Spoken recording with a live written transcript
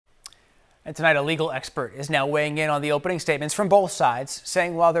And tonight, a legal expert is now weighing in on the opening statements from both sides,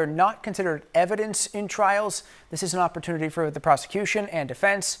 saying while they're not considered evidence in trials, this is an opportunity for the prosecution and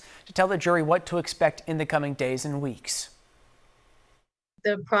defense to tell the jury what to expect in the coming days and weeks.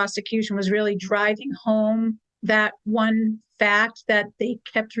 The prosecution was really driving home that one fact that they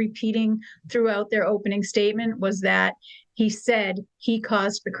kept repeating throughout their opening statement, was that he said he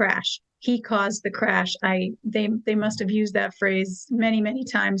caused the crash. He caused the crash. They must have used that phrase many, many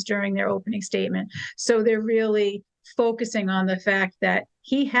times during their opening statement. So they're really focusing on the fact that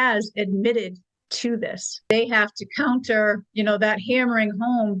he has admitted to this. They have to counter, that hammering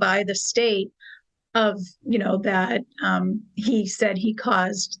home by the state of, that he said he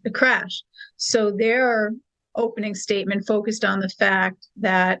caused the crash. So their opening statement focused on the fact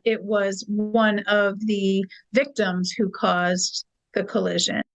that it was one of the victims who caused the collision.